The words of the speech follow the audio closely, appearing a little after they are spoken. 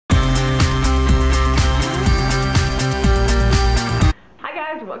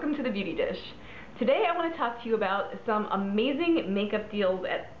welcome to the Beauty Dish. Today I want to talk to you about some amazing makeup deals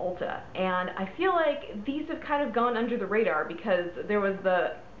at Ulta, and I feel like these have kind of gone under the radar because there was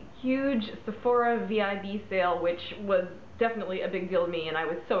the huge Sephora VIB sale, which was definitely a big deal to me, and I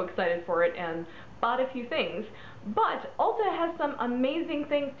was so excited for it and bought a few things. But Ulta has some amazing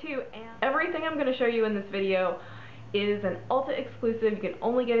things too, and everything I'm going to show you in this video is an Ulta exclusive. You can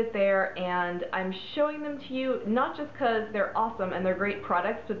only get it there, and I'm showing them to you not just because they're awesome and they're great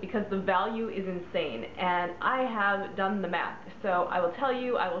products, but because the value is insane, and I have done the math. So I will tell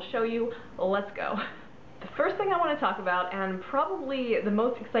you, I will show you, let's go. The first thing I want to talk about, and probably the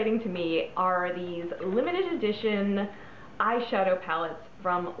most exciting to me, are these limited edition eyeshadow palettes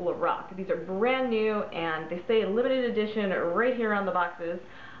from LORAC. These are brand new, and they say limited edition right here on the boxes.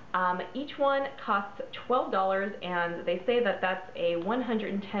 Each one costs $12, and they say that that's a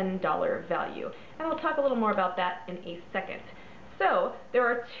 $110 value. And I'll talk a little more about that in a second. So, there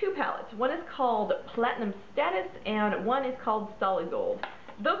are two palettes. One is called Platinum Status, and one is called Solid Gold.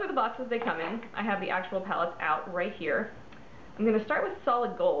 Those are the boxes they come in. I have the actual palettes out right here. I'm going to start with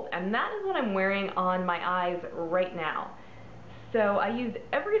Solid Gold, and that is what I'm wearing on my eyes right now. So I used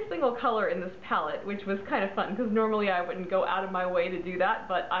every single color in this palette, which was kind of fun because normally I wouldn't go out of my way to do that,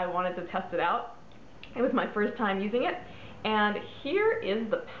 but I wanted to test it out. It was my first time using it, and here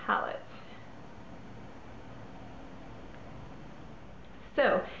is the palette.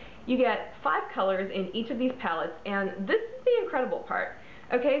 So you get 5 colors in each of these palettes, and this is the incredible part.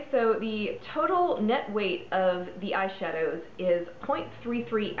 Okay, so the total net weight of the eyeshadows is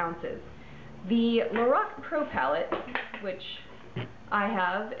 0.33 ounces. The LORAC Pro palette, which I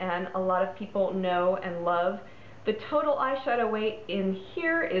have and a lot of people know and love, the total eyeshadow weight in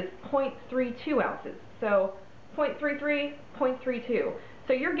here is 0.32 ounces. So 0.33, 0.32.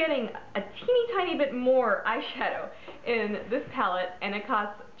 So you're getting a teeny tiny bit more eyeshadow in this palette, and it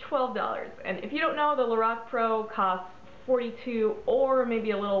costs $12. And if you don't know, the LORAC Pro costs $42 or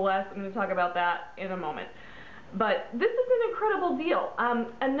maybe a little less. I'm going to talk about that in a moment. But this is an incredible deal.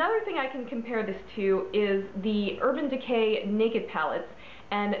 Another thing I can compare this to is the Urban Decay Naked palettes,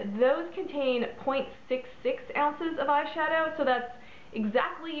 and those contain 0.66 ounces of eyeshadow, so that's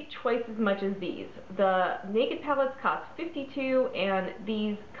exactly twice as much as these. The Naked palettes cost $52, and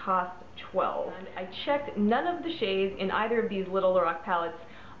these cost $12. And I checked, none of the shades in either of these little LORAC palettes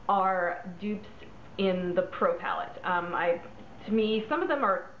are dupes in the Pro palette. To me, some of them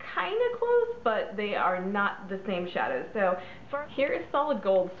are kind of close, but they are not the same shadows. So here is Solid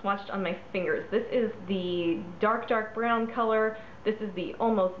Gold swatched on my fingers. This is the dark brown color. This is the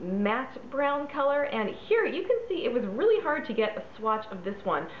almost matte brown color. And here you can see it was really hard to get a swatch of this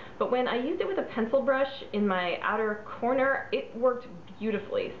one. But when I used it with a pencil brush in my outer corner, it worked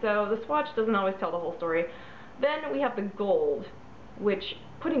beautifully. So the swatch doesn't always tell the whole story. Then we have the gold, which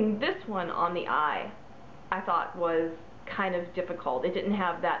putting this one on the eye, I thought was kind of difficult. It didn't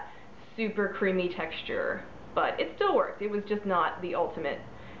have that super creamy texture, but it still worked. It was just not the ultimate.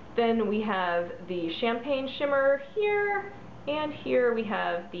 Then we have the champagne shimmer here, and here we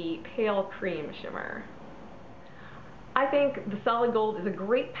have the pale cream shimmer. I think the Solid Gold is a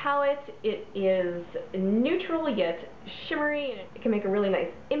great palette. It is neutral yet shimmery, and it can make a really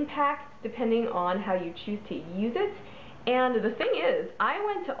nice impact depending on how you choose to use it. And the thing is, I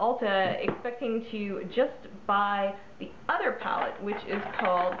went to Ulta expecting to just buy the other palette, which is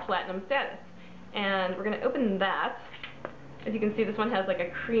called Platinum Status. And we're going to open that. As you can see, this one has like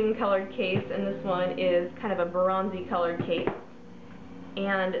a cream colored case, and this one is kind of a bronzy colored case.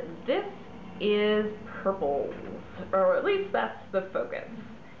 And this is purples, or at least that's the focus.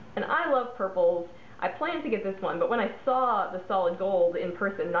 And I love purples. I planned to get this one, but when I saw the Solid Gold in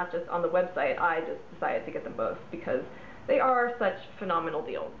person, not just on the website, I just decided to get them both because they are such phenomenal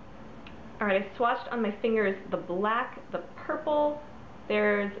deals. Alright, I swatched on my fingers the black, the purple,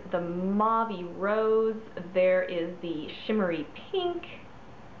 there's the mauve-y rose, there is the shimmery pink.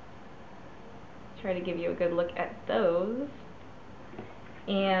 Try to give you a good look at those.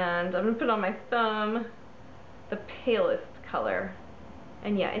 And I'm going to put on my thumb the palest color.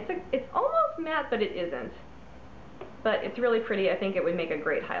 And yeah, it's almost matte, but it isn't. But it's really pretty. I think it would make a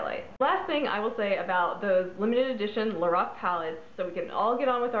great highlight. Last thing I will say about those limited edition LORAC palettes, so we can all get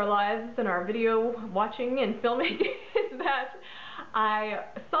on with our lives and our video watching and filming, is that I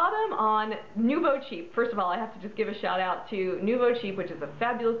saw them on Nouveau Cheap. First of all, I have to just give a shout out to Nouveau Cheap, which is a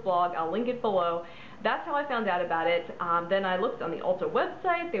fabulous blog. I'll link it below. That's how I found out about it. Then I looked on the Ulta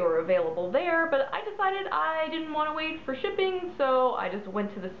website. They were available there, but I decided I didn't want to wait for shipping, so I just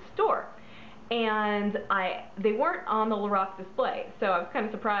went to the store. and they weren't on the LORAC display, so I was kind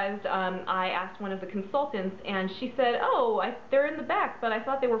of surprised. I asked one of the consultants, and she said, "Oh, they're in the back, but I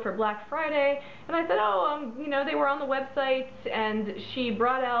thought they were for Black Friday." And I said, "Oh, you know, they were on the website." And she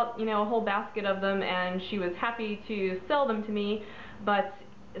brought out, you know, a whole basket of them, and she was happy to sell them to me. But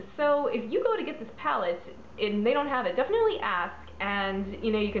so if you go to get this palette and they don't have it, definitely ask, and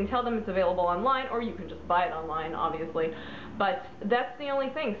you know, you can tell them it's available online, or you can just buy it online, obviously. But that's the only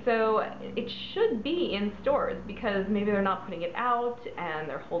thing. So it should be in stores, because maybe they're not putting it out and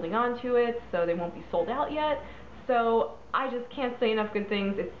they're holding on to it, so they won't be sold out yet. So I just can't say enough good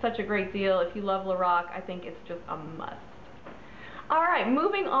things. It's such a great deal. If you love LORAC, I think it's just a must. Alright,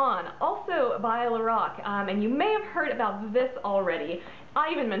 moving on. Also by LORAC, and you may have heard about this already. I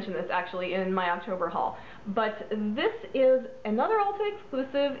even mentioned this actually in my October haul. But this is another Ulta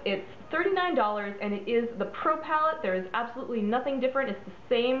exclusive. It's $39, and it is the Pro Palette. There is absolutely nothing different. It's the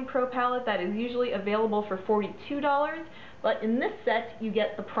same Pro Palette that is usually available for $42. But in this set, you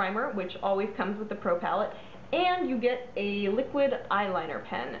get the primer, which always comes with the Pro Palette, and you get a liquid eyeliner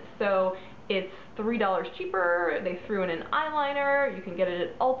pen. So it's $3 cheaper. They threw in an eyeliner. You can get it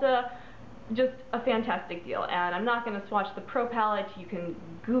at Ulta. Just a fantastic deal. And I'm not going to swatch the Pro Palette. You can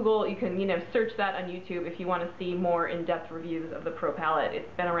Google, you can, you know, search that on YouTube if you want to see more in-depth reviews of the Pro Palette. It's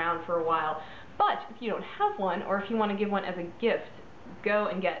been around for a while. But if you don't have one, or if you want to give one as a gift, go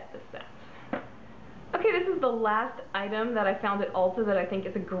and get the set. Okay, this is the last item that I found at Ulta that I think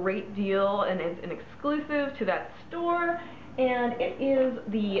is a great deal, and is an exclusive to that store. And it is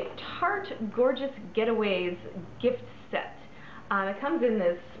the Tarte Gorgeous Getaways gift set. It comes in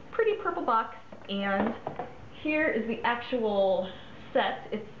this pretty purple box, and here is the actual set.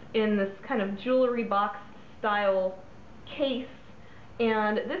 It's in this kind of jewelry box style case,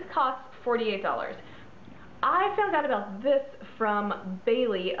 and this costs $48. I found out about this from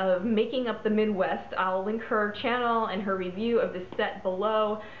Bailey of Making Up the Midwest. I'll link her channel and her review of this set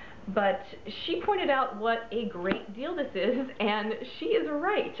below. But she pointed out what a great deal this is, and she is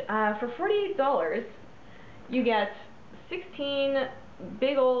right. For $48, you get 16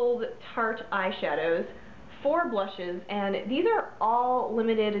 big old Tarte eyeshadows, 4 blushes, and these are all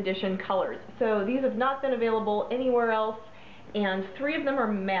limited edition colors. So these have not been available anywhere else, and 3 of them are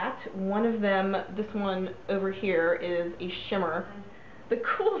matte. One of them, this one over here, is a shimmer. The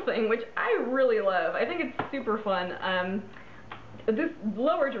cool thing, which I really love, I think it's super fun, this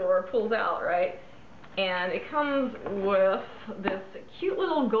lower drawer pulls out, right? And it comes with this cute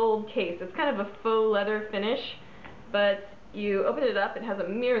little gold case. It's kind of a faux leather finish, but you open it up, it has a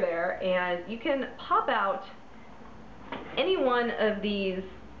mirror there, and you can pop out any one of these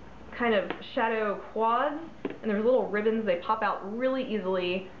kind of shadow quads, and there's little ribbons. They pop out really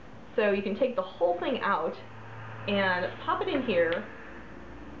easily, so you can take the whole thing out and pop it in here,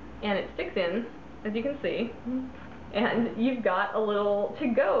 and it sticks in, as you can see. And you've got a little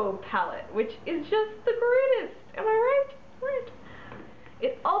to-go palette, which is just the greatest. Am I right? Right.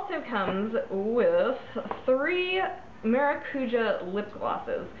 It also comes with 3 Maracuja lip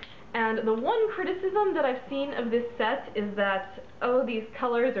glosses. And the one criticism that I've seen of this set is that, oh, these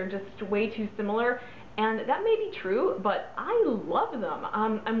colors are just way too similar. And that may be true, but I love them.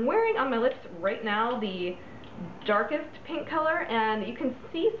 I'm wearing on my lips right now the darkest pink color, and you can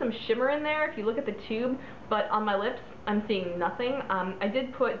see some shimmer in there if you look at the tube, but on my lips I'm seeing nothing. I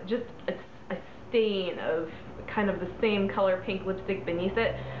did put just a stain of kind of the same color pink lipstick beneath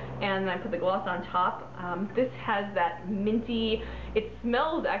it, and I put the gloss on top. This has that minty, it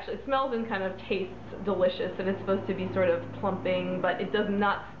smells and kind of tastes delicious, and it's supposed to be sort of plumping, but it does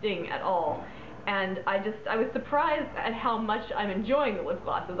not sting at all. And I was surprised at how much I'm enjoying the lip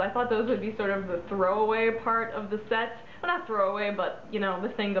glosses. I thought those would be sort of the throwaway part of the set. Well, not throwaway, but, you know, the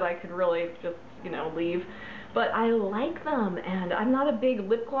thing that I could really just, you know, leave. But I like them, and I'm not a big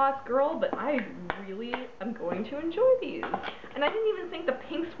lip gloss girl, but I really am going to enjoy these. And I didn't even think the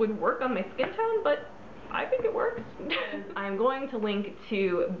pinks would work on my skin tone, but I think it works. I'm going to link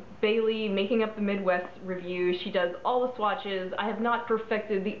to Bailey Making Up the Midwest review. She does all the swatches. I have not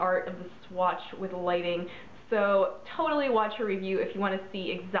perfected the art of the swatch with lighting, so totally watch her review if you want to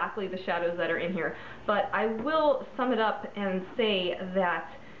see exactly the shadows that are in here. But I will sum it up and say that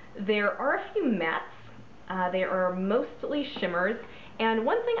there are a few mattes. They are mostly shimmers. And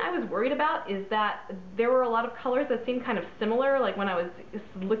one thing I was worried about is that there were a lot of colors that seemed kind of similar, like when I was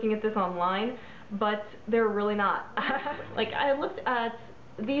looking at this online, but they're really not. Like, I looked at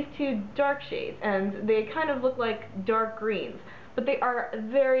these 2 dark shades, and they kind of look like dark greens, but they are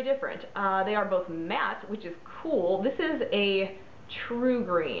very different. They are both matte, which is cool. This is a true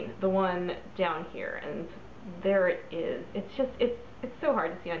green, the one down here, and there it is. It's just, it's so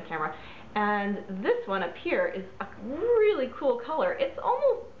hard to see on camera. And this one up here is a really cool color. It's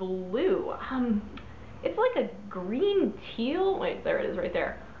almost blue. It's like a green teal. Wait, there it is right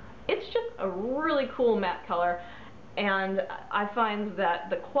there. It's just a really cool matte color, and I find that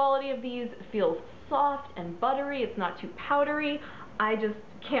the quality of these feels soft and buttery. It's not too powdery. I just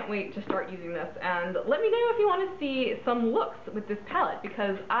can't wait to start using this, and let me know if you want to see some looks with this palette,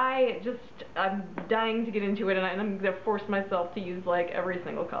 because I'm dying to get into it, and I'm going to force myself to use like every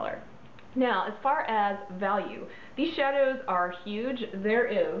single color. Now, as far as value, these shadows are huge.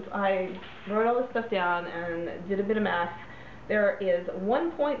 I wrote all this stuff down and did a bit of math. There is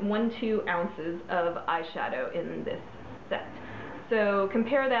 1.12 ounces of eyeshadow in this set. So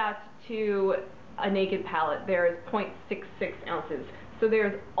compare that to a naked palette. There is 0.66 ounces. So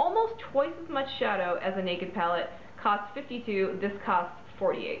there's almost twice as much shadow as a naked palette. Costs $52, this costs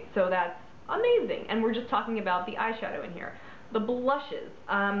 $48. So that's amazing. And we're just talking about the eyeshadow in here. The blushes.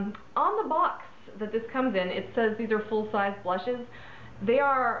 On the box that this comes in, it says these are full-size blushes. They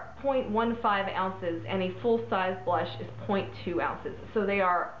are 0.15 ounces, and a full-size blush is 0.2 ounces. So they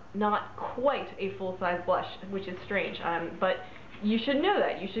are not quite a full-size blush, which is strange. But you should know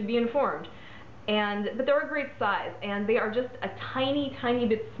that. You should be informed. But they're a great size, and they are just a tiny, tiny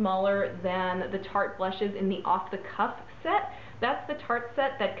bit smaller than the Tarte blushes in the Off the Cuff set. That's the Tarte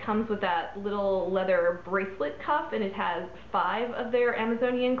set that comes with that little leather bracelet cuff, and it has 5 of their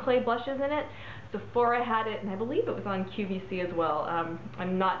Amazonian clay blushes in it. Sephora had it, and I believe it was on QVC as well.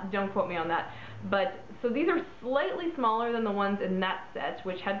 Don't quote me on that. But, so these are slightly smaller than the ones in that set,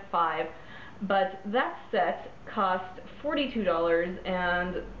 which had 5. But that set cost $42,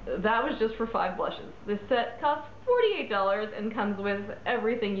 and that was just for 5 blushes. This set costs $48 and comes with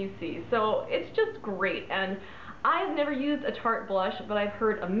everything you see. So it's just great. And I've never used a Tarte blush, but I've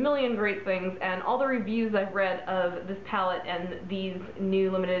heard a million great things, and all the reviews I've read of this palette and these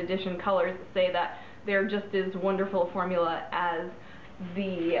new limited edition colors say that they're just as wonderful a formula as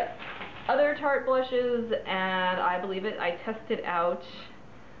the other Tarte blushes, and I believe it. I tested out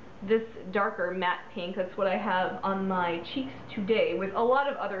this darker matte pink. That's what I have on my cheeks today, with a lot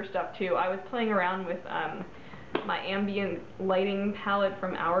of other stuff too. I was playing around with my ambient lighting palette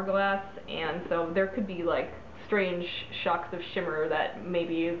from Hourglass, and so there could be like strange shocks of shimmer that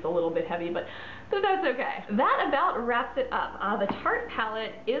maybe is a little bit heavy, but that's okay. That about wraps it up. The Tarte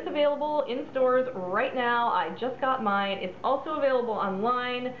palette is available in stores right now. I just got mine. It's also available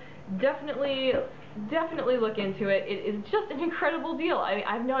online. Definitely look into it. It is just an incredible deal.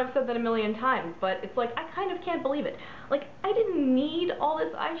 I know I've said that a million times, but it's like, I kind of can't believe it. Like, I didn't need all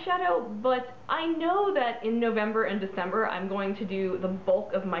this eyeshadow, but I know that in November and December I'm going to do the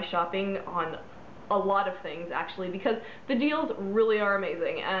bulk of my shopping on a lot of things, actually, because the deals really are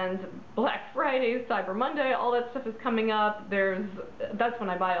amazing, and Black Friday, Cyber Monday, all that stuff is coming up. That's when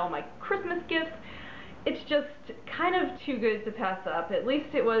I buy all my Christmas gifts. It's just kind of too good to pass up. At least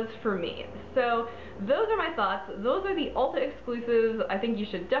it was for me. So those are my thoughts. Those are the Ulta exclusives. I think you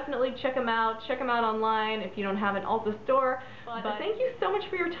should definitely check them out. Check them out online if you don't have an Ulta store. But thank you so much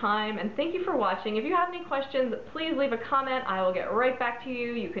for your time, and thank you for watching. If you have any questions, please leave a comment. I will get right back to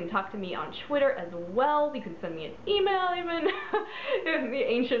you. You can talk to me on Twitter as well. You can send me an email even.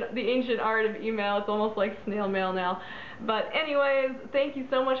 the ancient art of email. It's almost like snail mail now. But anyways, thank you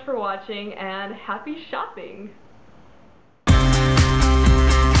so much for watching, and happy shopping!